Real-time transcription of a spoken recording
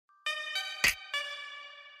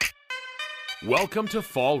Welcome to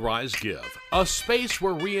Fall, Rise, Give, a space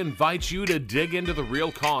where we invite you to dig into the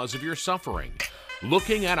real cause of your suffering,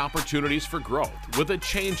 looking at opportunities for growth with a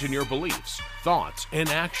change in your beliefs, thoughts, and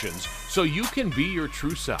actions so you can be your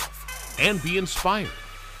true self and be inspired.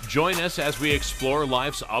 Join us as we explore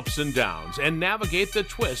life's ups and downs and navigate the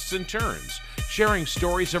twists and turns, sharing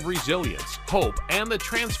stories of resilience, hope, and the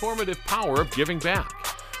transformative power of giving back.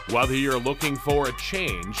 Whether you're looking for a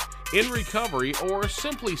change, in recovery, or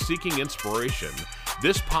simply seeking inspiration,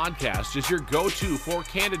 this podcast is your go-to for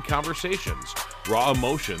candid conversations, raw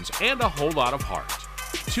emotions, and a whole lot of heart.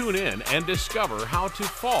 Tune in and discover how to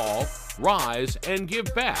fall, rise, and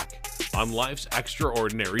give back on life's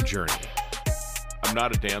extraordinary journey. I'm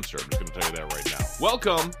not a dancer, I'm just going to tell you that right now.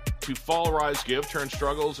 Welcome to Fall, Rise, Give, turn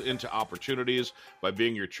struggles into opportunities by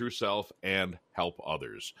being your true self and help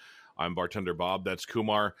others. I'm bartender Bob. That's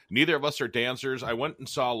Kumar. Neither of us are dancers. I went and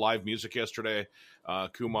saw live music yesterday,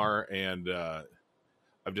 Kumar, and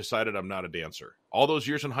I've decided I'm not a dancer. All those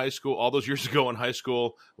years in high school, all those years ago in high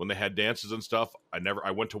school, when they had dances and stuff, I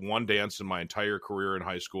went to one dance in my entire career in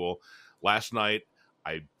high school. Last night,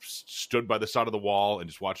 I stood by the side of the wall and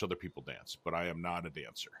just watched other people dance, but I am not a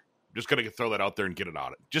dancer. I'm just going to throw that out there and get it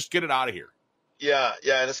out. Just get it out of here. Yeah,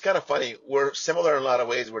 and it's kind of funny. We're similar in a lot of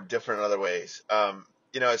ways. We're different in other ways.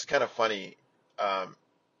 It's kind of funny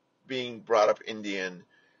being brought up Indian,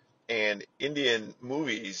 and Indian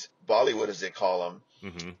movies, Bollywood as they call them,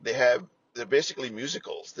 they're basically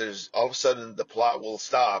musicals. There's all of a sudden the plot will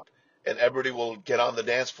stop and everybody will get on the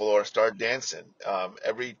dance floor and start dancing.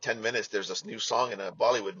 Every 10 minutes there's a new song in a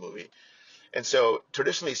Bollywood movie. And so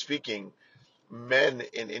traditionally speaking, men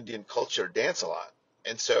in Indian culture dance a lot.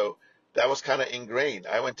 And so that was kind of ingrained.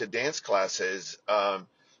 I went to dance classes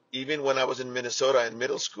even when I was in Minnesota in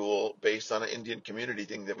middle school, based on an Indian community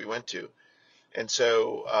thing that we went to. And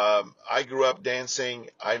so I grew up dancing.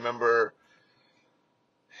 I remember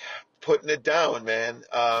putting it down, man,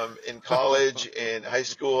 in college, in high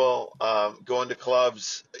school, going to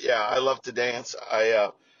clubs. Yeah, I love to dance.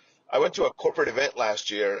 I went to a corporate event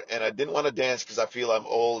last year, and I didn't want to dance because I feel I'm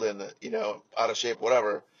old and, out of shape,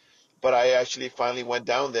 whatever. But I actually finally went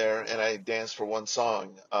down there, and I danced for one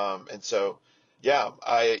song. Yeah,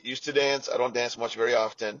 I used to dance. I don't dance much very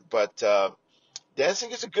often, but dancing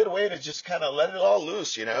is a good way to just kind of let it all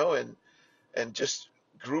loose, and just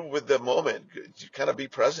groove with the moment, kind of be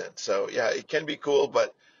present. So, yeah, it can be cool,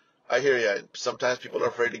 but I hear you. Sometimes people are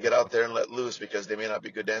afraid to get out there and let loose because they may not be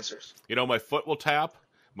good dancers. My foot will tap,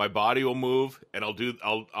 my body will move, and I'll do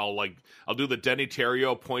the Denny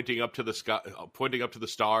Terrio pointing up to the sky, pointing up to the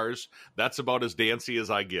stars. That's about as dancey as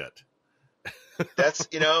I get. That's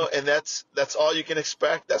and that's all you can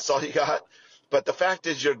expect. That's all you got. But the fact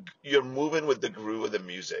is, you're moving with the groove of the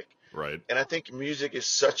music, right? And I think music is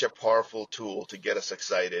such a powerful tool to get us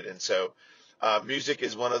excited. And so, music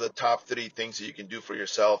is one of the top 3 things that you can do for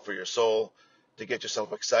yourself, for your soul, to get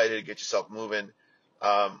yourself excited, to get yourself moving.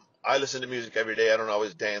 I listen to music every day. I don't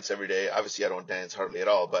always dance every day. Obviously, I don't dance hardly at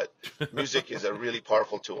all. But music is a really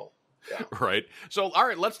powerful tool. Yeah. Right. So, all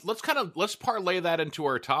right, let's parlay that into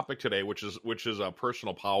our topic today, which is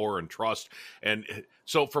personal power and trust. And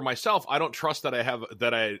so, for myself, I don't trust that I have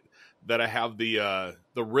the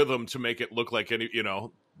rhythm to make it look like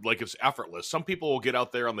like it's effortless. Some people will get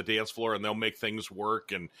out there on the dance floor and they'll make things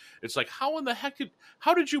work, and it's like, how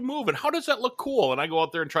did you move, and how does that look cool? And I go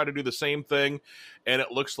out there and try to do the same thing, and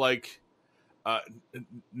it looks like.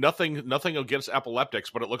 Nothing against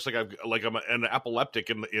epileptics, but it looks like I'm an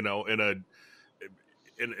epileptic in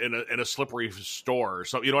a slippery store.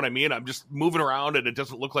 So you know what I mean? I'm just moving around and it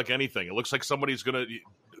doesn't look like anything. It looks like somebody's gonna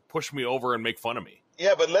push me over and make fun of me.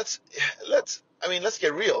 Yeah, but let's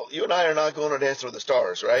get real. You and I are not going to dance with the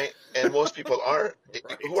stars, right? And most people aren't.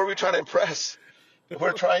 Right. Who are we trying to impress?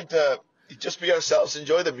 We're trying to just be ourselves,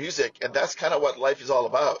 enjoy the music, and that's kind of what life is all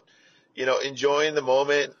about. Enjoying the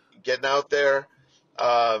moment. Getting out there,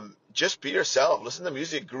 just be yourself. Listen to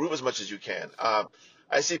music, groove as much as you can.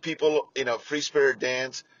 I see people, free spirit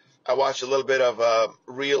dance. I watch a little bit of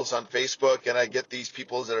reels on Facebook, and I get these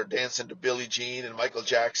people that are dancing to Billie Jean and Michael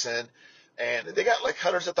Jackson, and they got like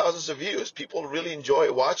hundreds of thousands of views. People really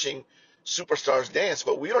enjoy watching superstars dance,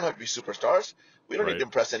 but we don't have to be superstars. We don't need to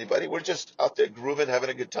impress anybody. We're just out there grooving,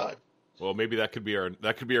 having a good time. Well, maybe that could be our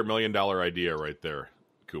 $1 million idea right there,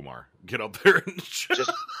 Kumar. Get out there and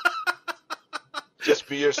just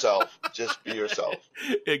be yourself. Just be yourself.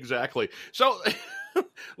 Exactly. So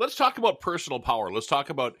let's talk about personal power. Let's talk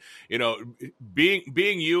about, being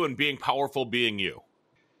you and being powerful, being you.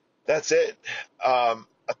 That's it. A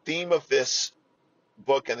theme of this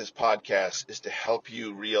book and this podcast is to help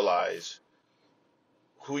you realize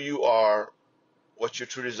who you are, what your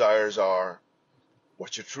true desires are,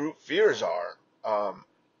 what your true fears are,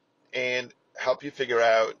 and help you figure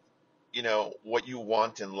out, what you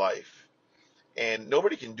want in life. And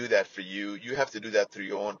nobody can do that for you. You have to do that through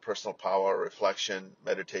your own personal power, reflection,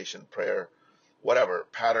 meditation, prayer, whatever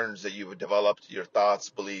patterns that you've developed, your thoughts,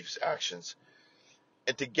 beliefs, actions.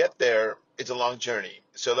 And to get there, it's a long journey.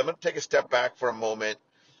 So let me take a step back for a moment.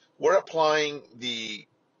 We're applying the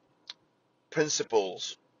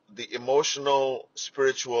principles, the emotional,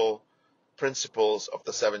 spiritual principles of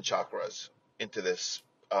the seven chakras into this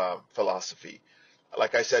philosophy.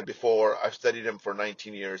 Like I said before, I've studied them for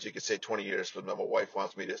 19 years. You could say 20 years, but my wife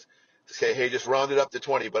wants me to say, hey, just round it up to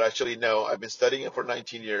 20. But actually, no, I've been studying it for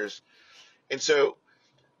 19 years. And so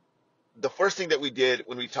the first thing that we did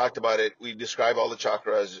when we talked about it, we described all the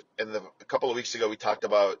chakras. And a couple of weeks ago, we talked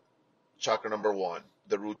about chakra number one,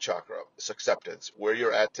 the root chakra. It's acceptance, where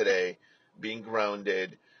you're at today, being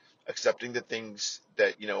grounded, accepting the things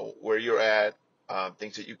that, where you're at,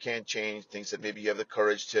 things that you can't change, things that maybe you have the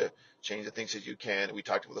courage to change, the things that you can. We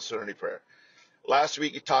talked about the serenity prayer. Last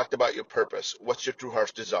week, you talked about your purpose. What's your true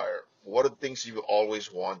heart's desire? What are the things you've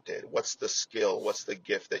always wanted? What's the skill? What's the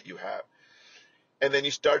gift that you have? And then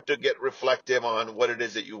you start to get reflective on what it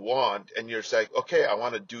is that you want. And you're like, okay, I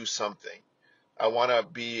want to do something. I want to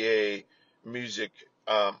be a music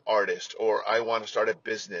artist, or I want to start a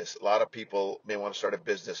business. A lot of people may want to start a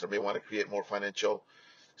business or may want to create more financial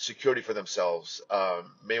security for themselves,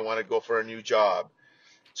 may want to go for a new job.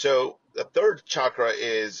 So the third chakra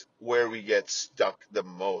is where we get stuck the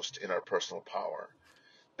most in our personal power.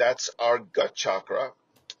 That's our gut chakra.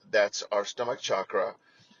 That's our stomach chakra.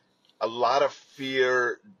 A lot of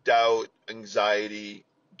fear, doubt, anxiety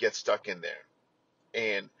gets stuck in there.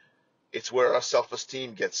 And it's where our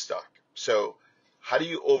self-esteem gets stuck. So how do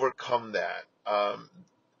you overcome that?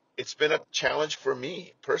 It's been a challenge for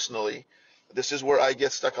me personally. This is where I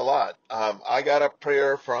get stuck a lot. I got a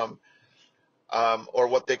prayer from, or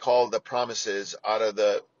what they call the promises out of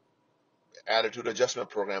the attitude adjustment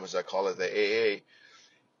program, as I call it, the AA,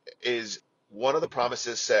 is one of the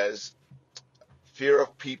promises says, fear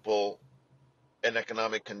of people and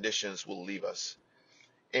economic conditions will leave us.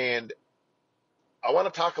 And I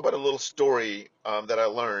want to talk about a little story that I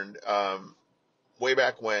learned way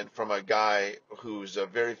back when from a guy who's a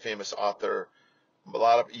very famous author. A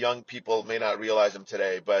lot of young people may not realize him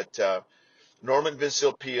today, but Norman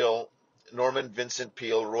Vincent Peale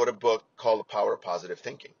wrote a book called The Power of Positive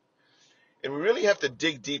Thinking. And we really have to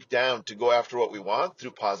dig deep down to go after what we want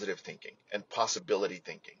through positive thinking and possibility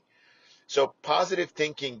thinking. So positive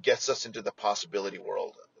thinking gets us into the possibility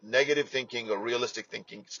world. Negative thinking or realistic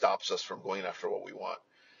thinking stops us from going after what we want.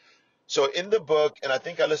 So in the book, and I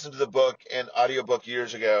think I listened to the book and audiobook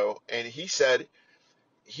years ago, and he said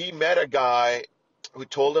he met a guy who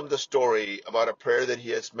told him the story about a prayer that he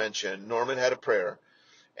has mentioned. Norman had a prayer,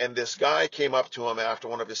 and this guy came up to him after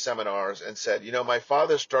one of his seminars and said, my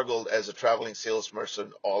father struggled as a traveling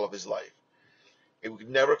salesperson all of his life. He would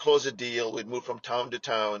never close a deal. We'd move from town to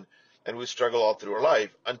town, and we'd struggle all through our life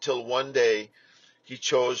until one day he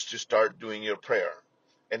chose to start doing your prayer,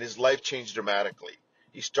 and his life changed dramatically.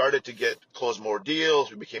 He started to close more deals.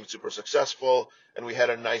 We became super successful, and we had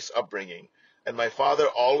a nice upbringing. And my father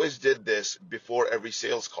always did this before every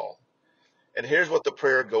sales call. And here's what the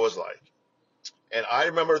prayer goes like. And I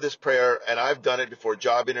remember this prayer, and I've done it before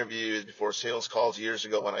job interviews, before sales calls years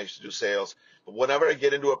ago when I used to do sales. But whenever I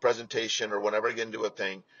get into a presentation or whenever I get into a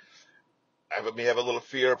thing, I may have a little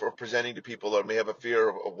fear of presenting to people, or may have a fear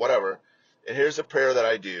of whatever. And here's a prayer that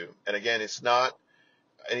I do. And again, it's not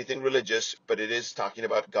anything religious, but it is talking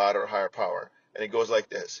about God or higher power. And it goes like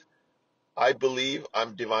this. I believe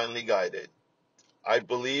I'm divinely guided. I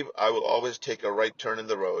believe I will always take a right turn in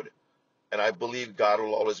the road. And I believe God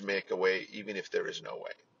will always make a way, even if there is no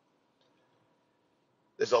way.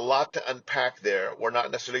 There's a lot to unpack there. We're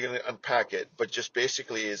not necessarily going to unpack it, but just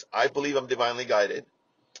basically is, I believe I'm divinely guided.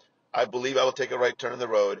 I believe I will take a right turn in the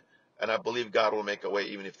road, and I believe God will make a way,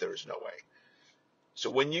 even if there is no way. So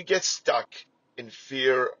when you get stuck in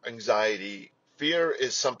fear, anxiety, fear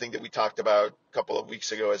is something that we talked about a couple of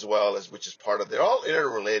weeks ago as well, which is part of, they're all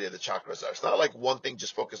interrelated, the chakras are. It's not like one thing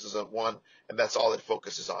just focuses on one and that's all it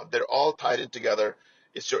focuses on. They're all tied in together.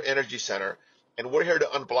 It's your energy center, and we're here to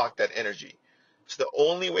unblock that energy. So the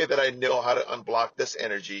only way that I know how to unblock this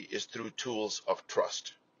energy is through tools of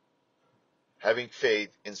trust, having faith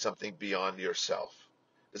in something beyond yourself.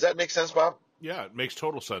 Does that make sense, Bob? Yeah, it makes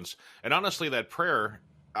total sense. And honestly, that prayer,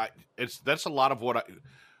 that's a lot of what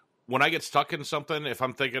when I get stuck in something, if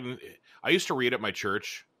I'm thinking, I used to read at my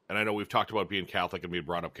church, and I know we've talked about being Catholic and being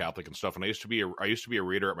brought up Catholic and stuff, and I used to be a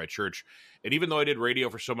reader at my church, and even though I did radio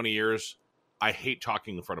for so many years, I hate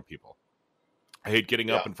talking in front of people. I hate getting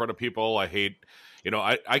Yeah. up in front of people. I hate,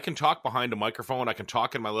 I can talk behind a microphone. I can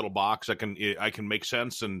talk in my little box. I can make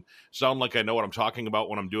sense and sound like I know what I'm talking about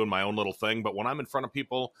when I'm doing my own little thing. But when I'm in front of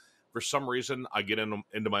people, for some reason, I get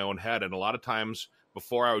into my own head. And a lot of times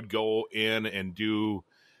before I would go in and do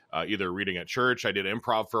either reading at church, I did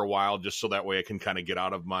improv for a while just so that way I can kind of get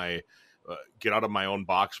out of my own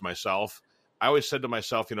box myself. I always said to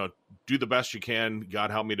myself, do the best you can.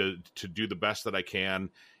 God help me to do the best that I can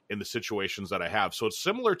in the situations that I have. So it's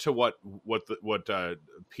similar to what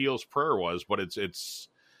Peel's prayer was, but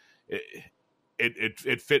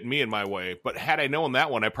it fit me in my way. But had I known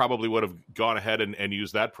that one, I probably would have gone ahead and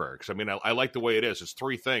used that prayer. Because I like the way it is. It's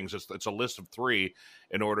three things. It's a list of three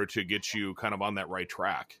in order to get you kind of on that right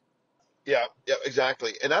track. Yeah, yeah,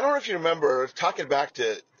 exactly. And I don't know if you remember, talking back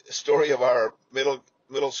to the story of our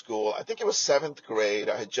middle school. I think it was seventh grade.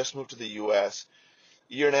 I had just moved to the U.S.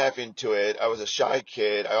 Year and a half into it. I was a shy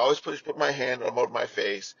kid. I always put my hand on my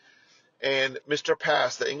face. And Mr.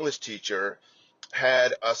 Pass, the English teacher,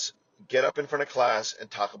 had us get up in front of class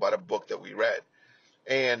and talk about a book that we read.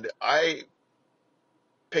 And I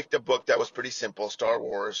picked a book that was pretty simple, Star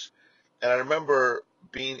Wars. And I remember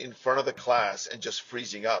being in front of the class and just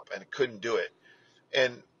freezing up and couldn't do it.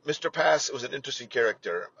 And Mr. Pass was an interesting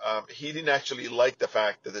character. He didn't actually like the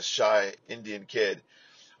fact that this shy Indian kid.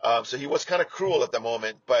 So he was kind of cruel at the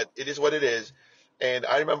moment, but it is what it is. And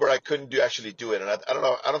I remember I couldn't actually do it. And I don't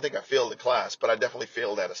know, I don't think I failed the class, but I definitely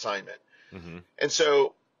failed that assignment. Mm-hmm. And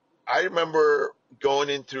so I remember going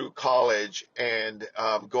in through college and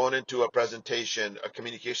going into a presentation, a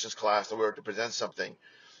communications class, and we were to present something.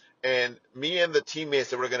 And me and the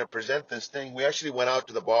teammates that were going to present this thing, we actually went out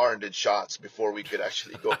to the bar and did shots before we could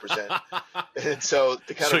actually go present. And so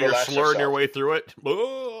to kind So of you're relax slurring your ourselves, way through it.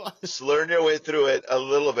 slurring your way through it a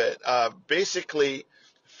little bit. Basically,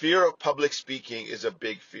 fear of public speaking is a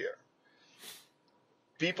big fear.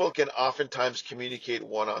 People can oftentimes communicate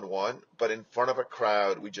one-on-one, but in front of a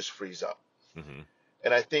crowd, we just freeze up. Mm-hmm.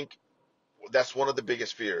 And I think that's one of the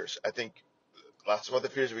biggest fears. I think lots of other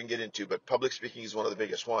fears we can get into, but public speaking is one of the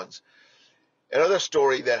biggest ones. Another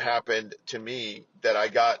story that happened to me that I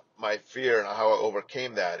got my fear and how I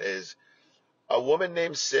overcame that is a woman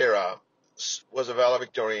named Sarah was a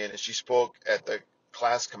valedictorian, and she spoke at the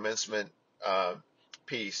class commencement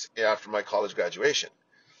piece after my college graduation.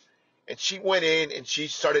 And she went in and she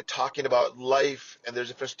started talking about life, and there's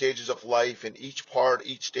different stages of life, and each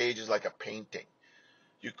stage is like a painting.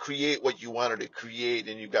 You create what you wanted to create,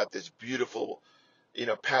 and you've got this beautiful,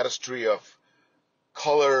 tapestry of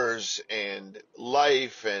colors and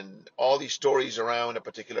life and all these stories around a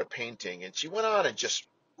particular painting. And she went on and just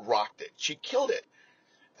rocked it. She killed it.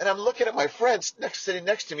 And I'm looking at my friends sitting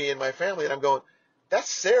next to me and my family, and I'm going, that's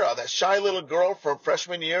Sarah, that shy little girl from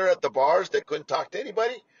freshman year at the bars that couldn't talk to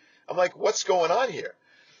anybody. I'm like, what's going on here?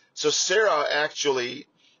 So Sarah actually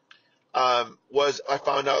I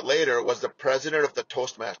found out later, was the president of the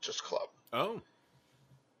Toastmasters Club. Oh.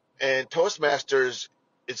 And Toastmasters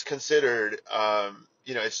is considered,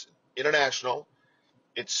 it's international.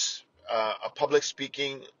 It's a public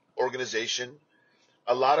speaking organization.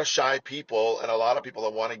 A lot of shy people and a lot of people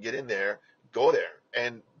that want to get in there go there.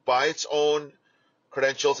 And by its own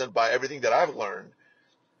credentials and by everything that I've learned,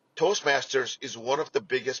 Toastmasters is one of the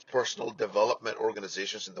biggest personal development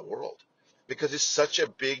organizations in the world because it's such a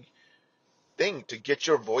big thing to get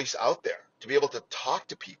your voice out there, to be able to talk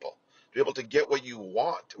to people, to be able to get what you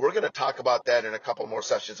want. We're going to talk about that in a couple more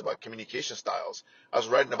sessions about communication styles. I was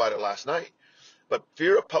writing about it last night. But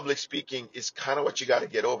fear of public speaking is kind of what you got to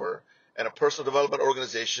get over. And a personal development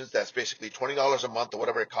organization that's basically $20 a month or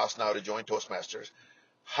whatever it costs now to join Toastmasters.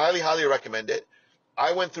 Highly, highly recommend it.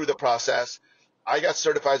 I went through the process. I got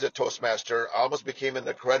certified as a Toastmaster. I almost became an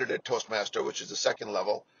accredited Toastmaster, which is the second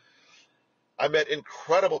level. I met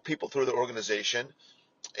incredible people through the organization.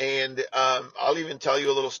 And I'll even tell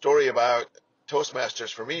you a little story about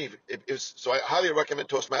Toastmasters for me. So I highly recommend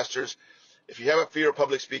Toastmasters. If you have a fear of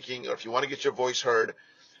public speaking or if you want to get your voice heard,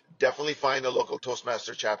 definitely find a local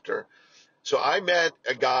Toastmaster chapter. So I met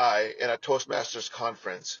a guy in a Toastmasters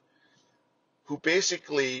conference who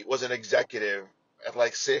basically was an executive at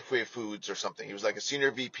like Safeway Foods or something. He was like a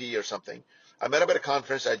senior VP or something. I met him at a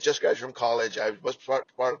conference. I just graduated from college. I was part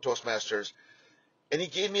of Toastmasters. And he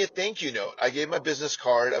gave me a thank you note. I gave him my business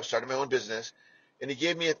card. I've started my own business. And he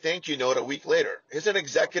gave me a thank you note a week later. Here's an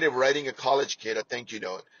executive writing a college kid a thank you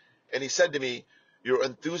note. And he said to me, your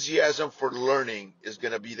enthusiasm for learning is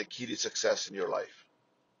going to be the key to success in your life.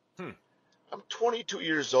 I'm 22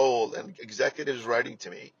 years old and executives writing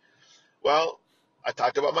to me. Well, I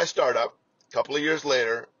talked about my startup. A couple of years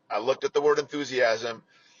later, I looked at the word enthusiasm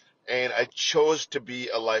and I chose to be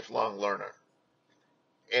a lifelong learner.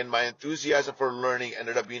 and my enthusiasm for learning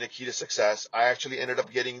ended up being a key to success. I actually ended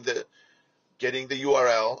up getting the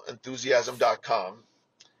URL enthusiasm.com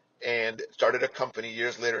and started a company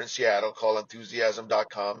years later in Seattle called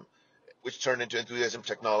enthusiasm.com, which turned into Enthusiasm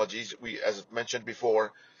Technologies. We, as mentioned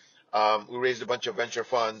before, we raised a bunch of venture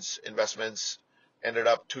funds, investments, ended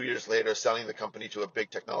up 2 years later selling the company to a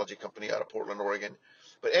big technology company out of Portland, Oregon.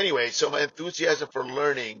 But anyway, so my enthusiasm for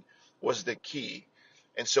learning was the key.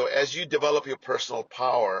 And so as you develop your personal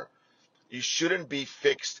power, you shouldn't be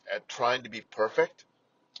fixed at trying to be perfect.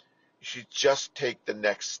 You should just take the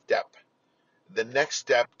next step. The next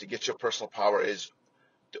step to get your personal power is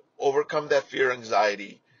to overcome that fear,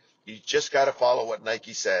 anxiety. You just got to follow what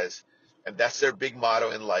Nike says. And that's their big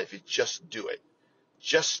motto in life, is just do it.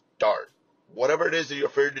 Just start. Whatever it is that you're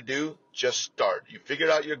afraid to do, just start. You figured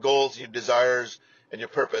out your goals, your desires, and your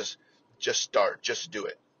purpose. Just start. Just do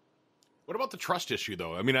it. What about the trust issue,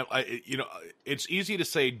 though? I mean, it's easy to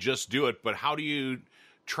say just do it, but how do you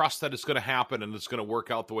trust that it's going to happen and it's going to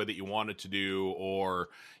work out the way that you want it to do? Or,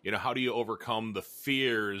 how do you overcome the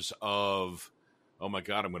fears of, oh my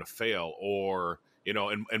God, I'm going to fail? Or,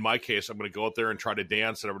 in my case, I'm going to go out there and try to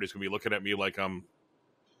dance and everybody's going to be looking at me like I'm,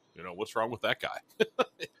 what's wrong with that guy?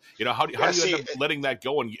 How do you end up letting that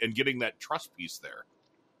go and getting that trust piece there?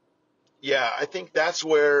 Yeah, I think that's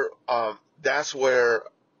where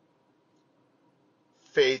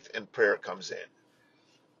faith and prayer comes in.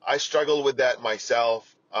 I struggle with that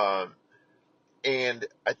myself. And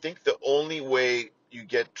I think the only way you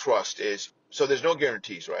get trust is, so there's no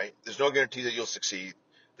guarantees, right? There's no guarantee that you'll succeed.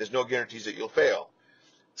 There's no guarantees that you'll fail.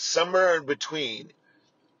 Somewhere in between,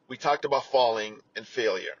 we talked about falling and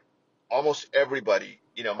failure. Almost everybody,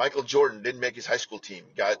 Michael Jordan didn't make his high school team,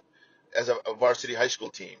 got as a varsity high school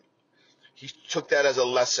team. He took that as a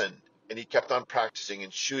lesson and he kept on practicing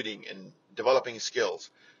and shooting and developing skills.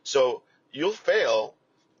 So you'll fail,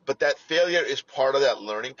 but that failure is part of that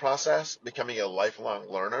learning process, becoming a lifelong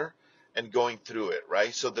learner and going through it,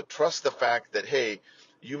 right? So the trust the fact that, hey,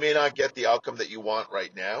 you may not get the outcome that you want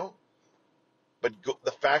right now, but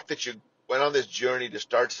the fact that you went on this journey to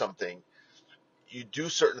start something, you do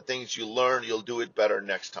certain things, you learn, you'll do it better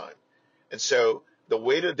next time. And so the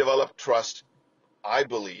way to develop trust, I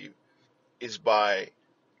believe, is by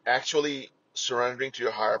actually surrendering to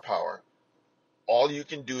your higher power. All you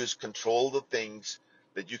can do is control the things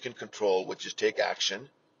that you can control, which is take action.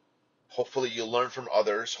 Hopefully you learn from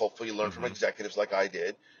others. Hopefully you learn from executives like I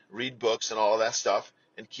did. Read books and all of that stuff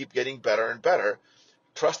and keep getting better and better.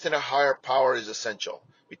 Trust in a higher power is essential.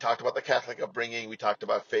 We talked about the Catholic upbringing. We talked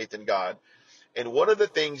about faith in God. And one of the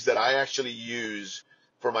things that I actually use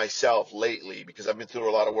for myself lately, because I've been through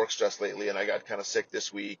a lot of work stress lately and I got kind of sick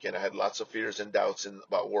this week and I had lots of fears and doubts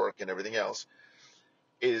about work and everything else,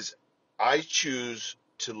 is I choose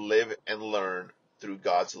to live and learn through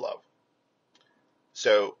God's love.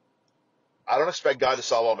 So I don't expect God to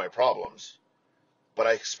solve all my problems, but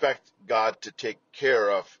I expect God to take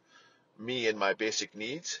care of me and my basic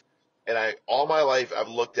needs. And all my life I've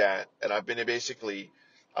looked at and I've been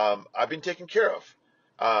I've been taken care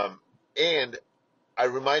of. And I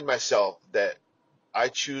remind myself that I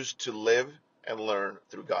choose to live and learn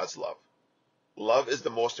through God's love. Love is the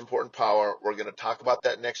most important power. We're going to talk about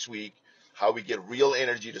that next week, how we get real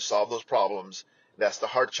energy to solve those problems. That's the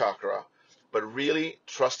heart chakra. But really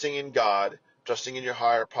trusting in God, trusting in your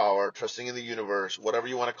higher power, trusting in the universe, whatever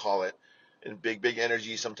you want to call it, in big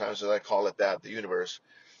energy, sometimes as I call it that, the universe,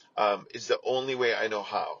 is the only way I know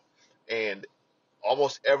how. And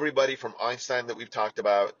almost everybody from Einstein that we've talked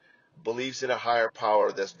about believes in a higher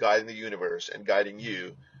power that's guiding the universe and guiding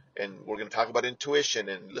you. And we're going to talk about intuition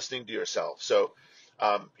and listening to yourself. So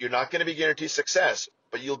you're not going to be guaranteed success,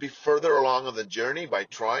 but you'll be further along on the journey by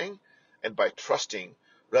trying and by trusting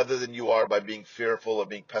rather than you are by being fearful or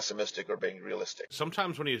being pessimistic or being realistic.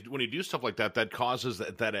 Sometimes when you do stuff like that, that causes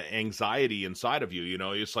that anxiety inside of you.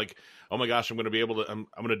 It's like, oh my gosh, I'm going to be able to, I'm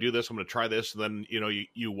going to do this, I'm going to try this, and then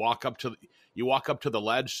you walk up to the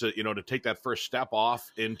ledge to take that first step off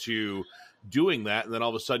into doing that, and then all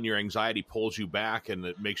of a sudden your anxiety pulls you back, and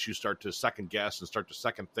it makes you start to second guess and start to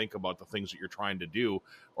second think about the things that you're trying to do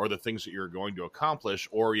or the things that you're going to accomplish,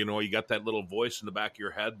 or you got that little voice in the back of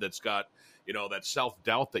your head that's got that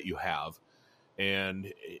self-doubt that you have.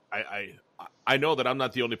 And I know that I'm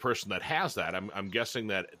not the only person that has that. I'm guessing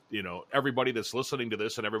that everybody that's listening to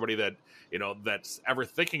this and everybody that that's ever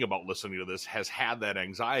thinking about listening to this has had that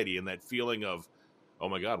anxiety and that feeling of, oh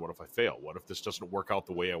my God, what if I fail? What if this doesn't work out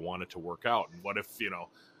the way I want it to work out? And what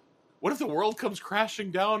if the world comes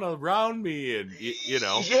crashing down around me? And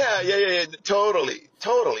Yeah,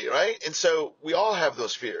 totally, right? And so we all have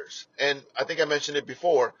those fears, and I think I mentioned it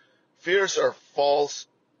before. Fears are false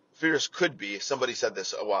fears could be, somebody said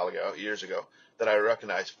this a while ago, years ago, that I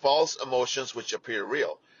recognize, false emotions which appear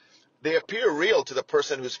real. They appear real to the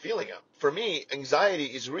person who's feeling them. For me, anxiety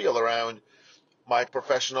is real around my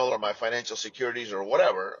professional or my financial securities or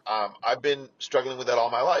whatever. I've been struggling with that all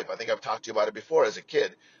my life. I think I've talked to you about it before. As a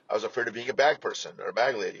kid, I was afraid of being a bag person or a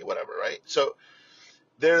bag lady or whatever, right? So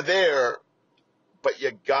they're there, but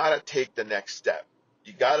you got to take the next step.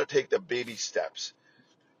 You got to take the baby steps.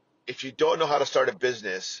 If you don't know how to start a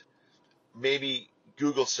business, maybe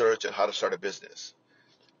Google search on how to start a business.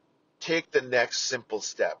 Take the next simple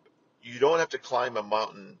step. You don't have to climb a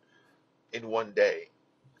mountain in one day.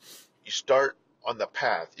 You start on the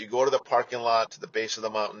path. You go to the parking lot to the base of the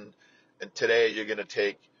mountain, and today you're going to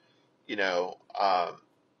take, you know, a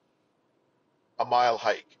mile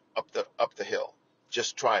hike up the hill.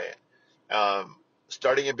 Just try it.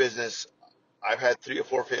 Starting a business, I've had 3 or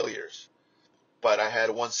 4 failures, but I had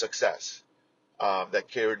one success that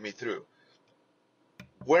carried me through.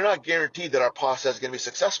 We're not guaranteed that our process is going to be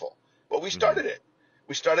successful, but we started it.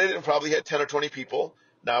 We started it and probably had 10 or 20 people.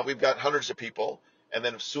 Now we've got hundreds of people, and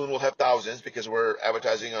then soon we'll have thousands because we're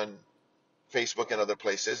advertising on Facebook and other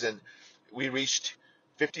places. And we reached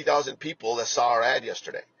 50,000 people that saw our ad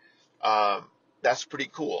yesterday. That's pretty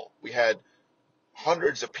cool. We had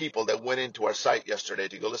hundreds of people that went into our site yesterday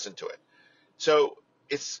to go listen to it. So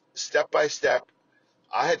it's step by step.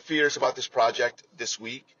 I had fears about this project this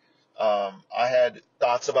week. I had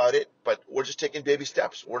thoughts about it, but we're just taking baby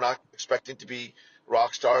steps. We're not expecting to be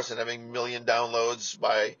rock stars and having 1 million downloads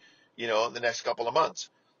by, the next couple of months.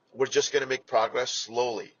 We're just going to make progress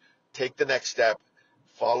slowly. Take the next step.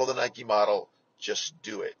 Follow the Nike model. Just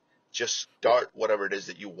do it. Just start whatever it is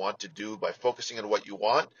that you want to do by focusing on what you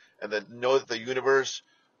want, and then know that the universe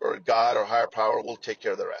or God or higher power will take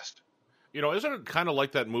care of the rest. Isn't it kind of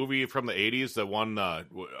like that movie from the 80s, the one,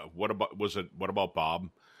 What About Bob?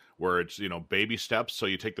 Where it's, baby steps. So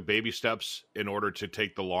you take the baby steps in order to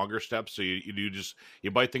take the longer steps. So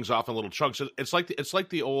you bite things off in little chunks. It's like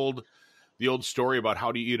the old story about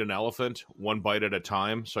how do you eat an elephant, one bite at a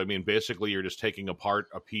time. So, I mean, basically you're just taking apart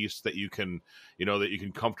a piece that you can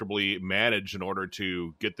comfortably manage in order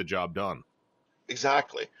to get the job done.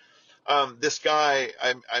 Exactly. This guy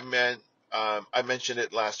I mentioned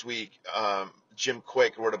it last week. Jim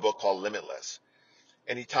Quick wrote a book called Limitless,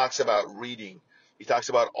 and he talks about reading. He talks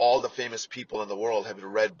about all the famous people in the world have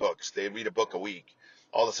read books. They read a book a week,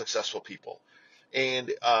 all the successful people.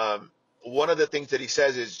 And one of the things that he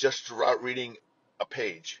says is just start reading a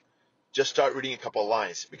page. Just start reading a couple of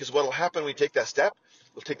lines. Because what will happen when we take that step,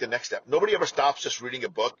 we'll take the next step. Nobody ever stops just reading a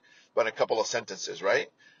book but a couple of sentences, right?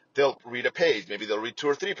 They'll read a page. Maybe they'll read 2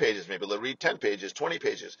 or 3 pages. Maybe they'll read 10 pages, 20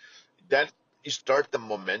 pages. Then you start the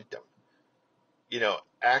momentum.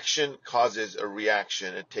 Action causes a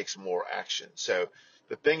reaction. It takes more action. So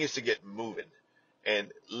the thing is to get moving.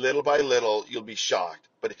 And little by little, you'll be shocked.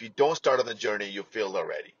 But if you don't start on the journey, you'll fail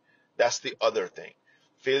already. That's the other thing.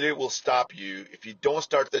 Failure will stop you. If you don't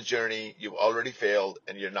start the journey, you've already failed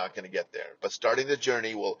and you're not going to get there. But starting the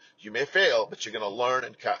journey you may fail, but you're going to learn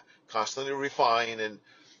and constantly refine. And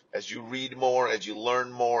as you read more, as you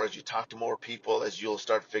learn more, as you talk to more people, as you'll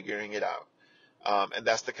start figuring it out. And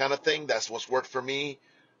that's the kind of thing, that's what's worked for me.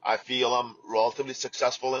 I feel I'm relatively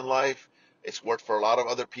successful in life. It's worked for a lot of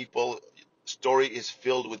other people. Story is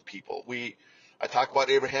filled with people. I talk about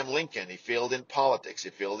Abraham Lincoln. He failed in politics. He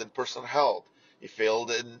failed in personal health. He failed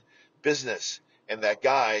in business. And that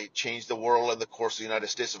guy changed the world and the course of the United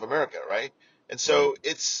States of America, right? And so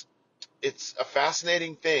it's a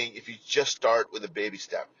fascinating thing if you just start with a baby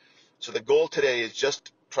step. So the goal today is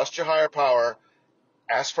just trust your higher power,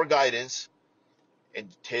 ask for guidance, and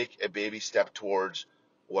take a baby step towards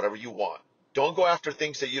whatever you want. Don't go after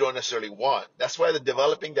things that you don't necessarily want. That's why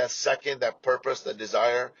developing that purpose, that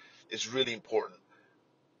desire is really important.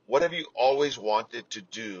 What have you always wanted to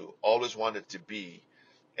do, always wanted to be?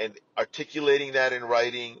 And articulating that in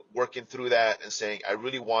writing, working through that and saying, I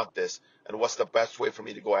really want this, and what's the best way for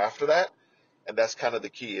me to go after that? And that's kind of the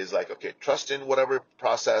key is okay, trust in whatever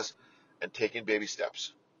process and taking baby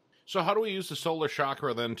steps. So how do we use the solar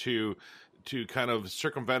chakra then to kind of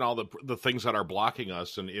circumvent all the things that are blocking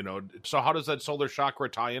us? And, so how does that solar chakra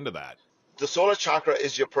tie into that? The solar chakra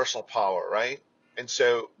is your personal power, right? And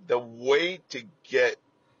so the way to get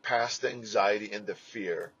past the anxiety and the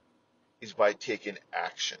fear is by taking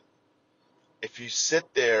action. If you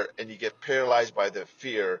sit there and you get paralyzed by the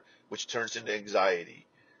fear, which turns into anxiety,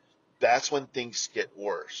 that's when things get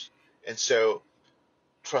worse. And so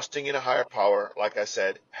trusting in a higher power, like I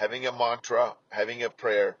said, having a mantra, having a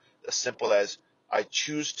prayer, as simple as I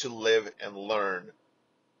choose to live and learn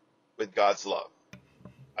with God's love.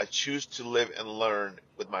 I choose to live and learn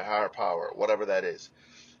with my higher power, whatever that is.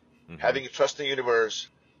 Having a trust in the universe,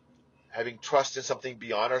 having trust in something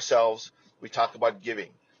beyond ourselves. We talk about giving.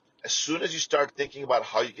 As soon as you start thinking about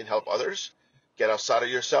how you can help others, get outside of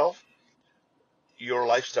yourself, your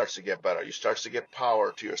life starts to get better. You start to get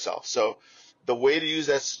power to yourself. So the way to use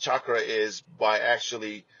that chakra is by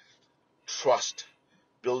actually trust,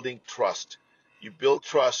 building trust. You build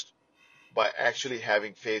trust by actually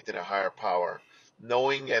having faith in a higher power,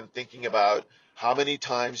 knowing and thinking about how many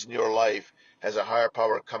times in your life has a higher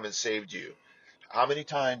power come and saved you. How many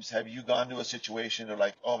times have you gone to a situation and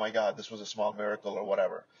like, oh my God, this was a small miracle or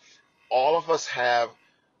whatever. All of us have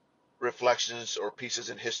reflections or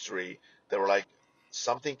pieces in history that were like,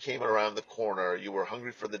 something came around the corner, you were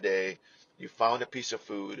hungry for the day, you found a piece of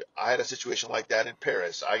food. I had a situation like that in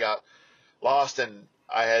Paris. I got lost and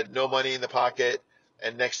I had no money in the pocket,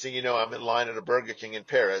 and next thing you know, I'm in line at a Burger King in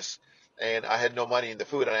Paris, and I had no money in the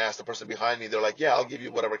food, and I asked the person behind me, they're like, yeah, I'll give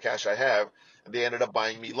you whatever cash I have, and they ended up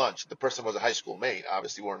buying me lunch. The person was a high school mate,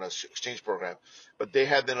 obviously we're in an exchange program, but they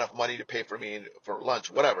had enough money to pay for me for lunch,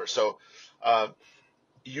 whatever. So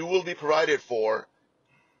you will be provided for.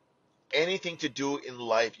 Anything to do in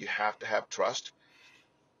life, you have to have trust.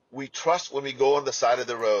 We trust when we go on the side of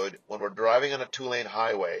the road, when we're driving on a 2-lane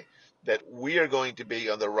highway, that we are going to be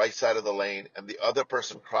on the right side of the lane and the other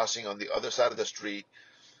person crossing on the other side of the street,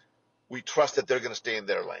 we trust that they're going to stay in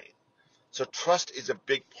their lane. So trust is a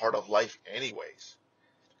big part of life anyways.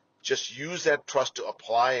 Just use that trust to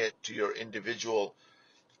apply it to your individual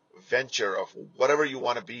venture of whatever you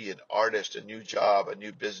want to be, an artist, a new job, a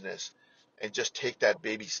new business, and just take that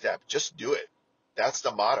baby step. Just do it. That's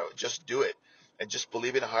the motto. Just do it. And just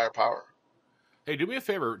believe in a higher power. Hey, do me a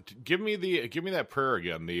favor. Give me that prayer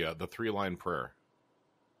again, the 3-line prayer.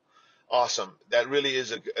 Awesome. That really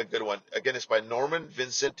is a good one. Again, it's by Norman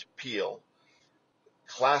Vincent Peale,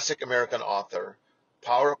 classic American author,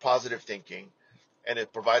 Power of Positive Thinking, and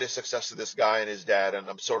it provided success to this guy and his dad, and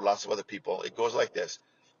I'm sure lots of other people. It goes like this.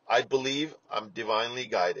 I believe I'm divinely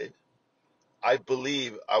guided. I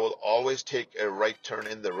believe I will always take a right turn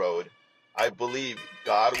in the road. I believe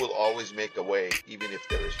God will always make a way, even if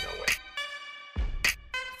there is no way.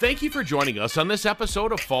 Thank you for joining us on this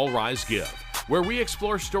episode of Fall, Rise, Give, where we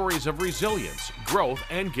explore stories of resilience, growth,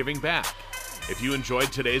 and giving back. If you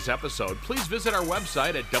enjoyed today's episode, please visit our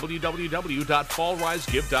website at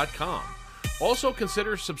www.fallrisegive.com. Also,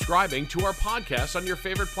 consider subscribing to our podcast on your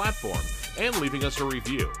favorite platform and leaving us a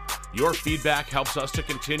review. Your feedback helps us to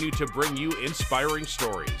continue to bring you inspiring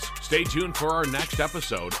stories. Stay tuned for our next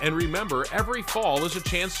episode, and remember, every fall is a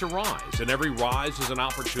chance to rise, and every rise is an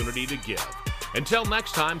opportunity to give. Until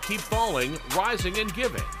next time, keep falling, rising, and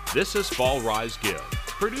giving. This is Fall, Rise, Give,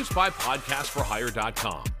 produced by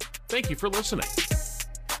podcastforhire.com. Thank you for listening.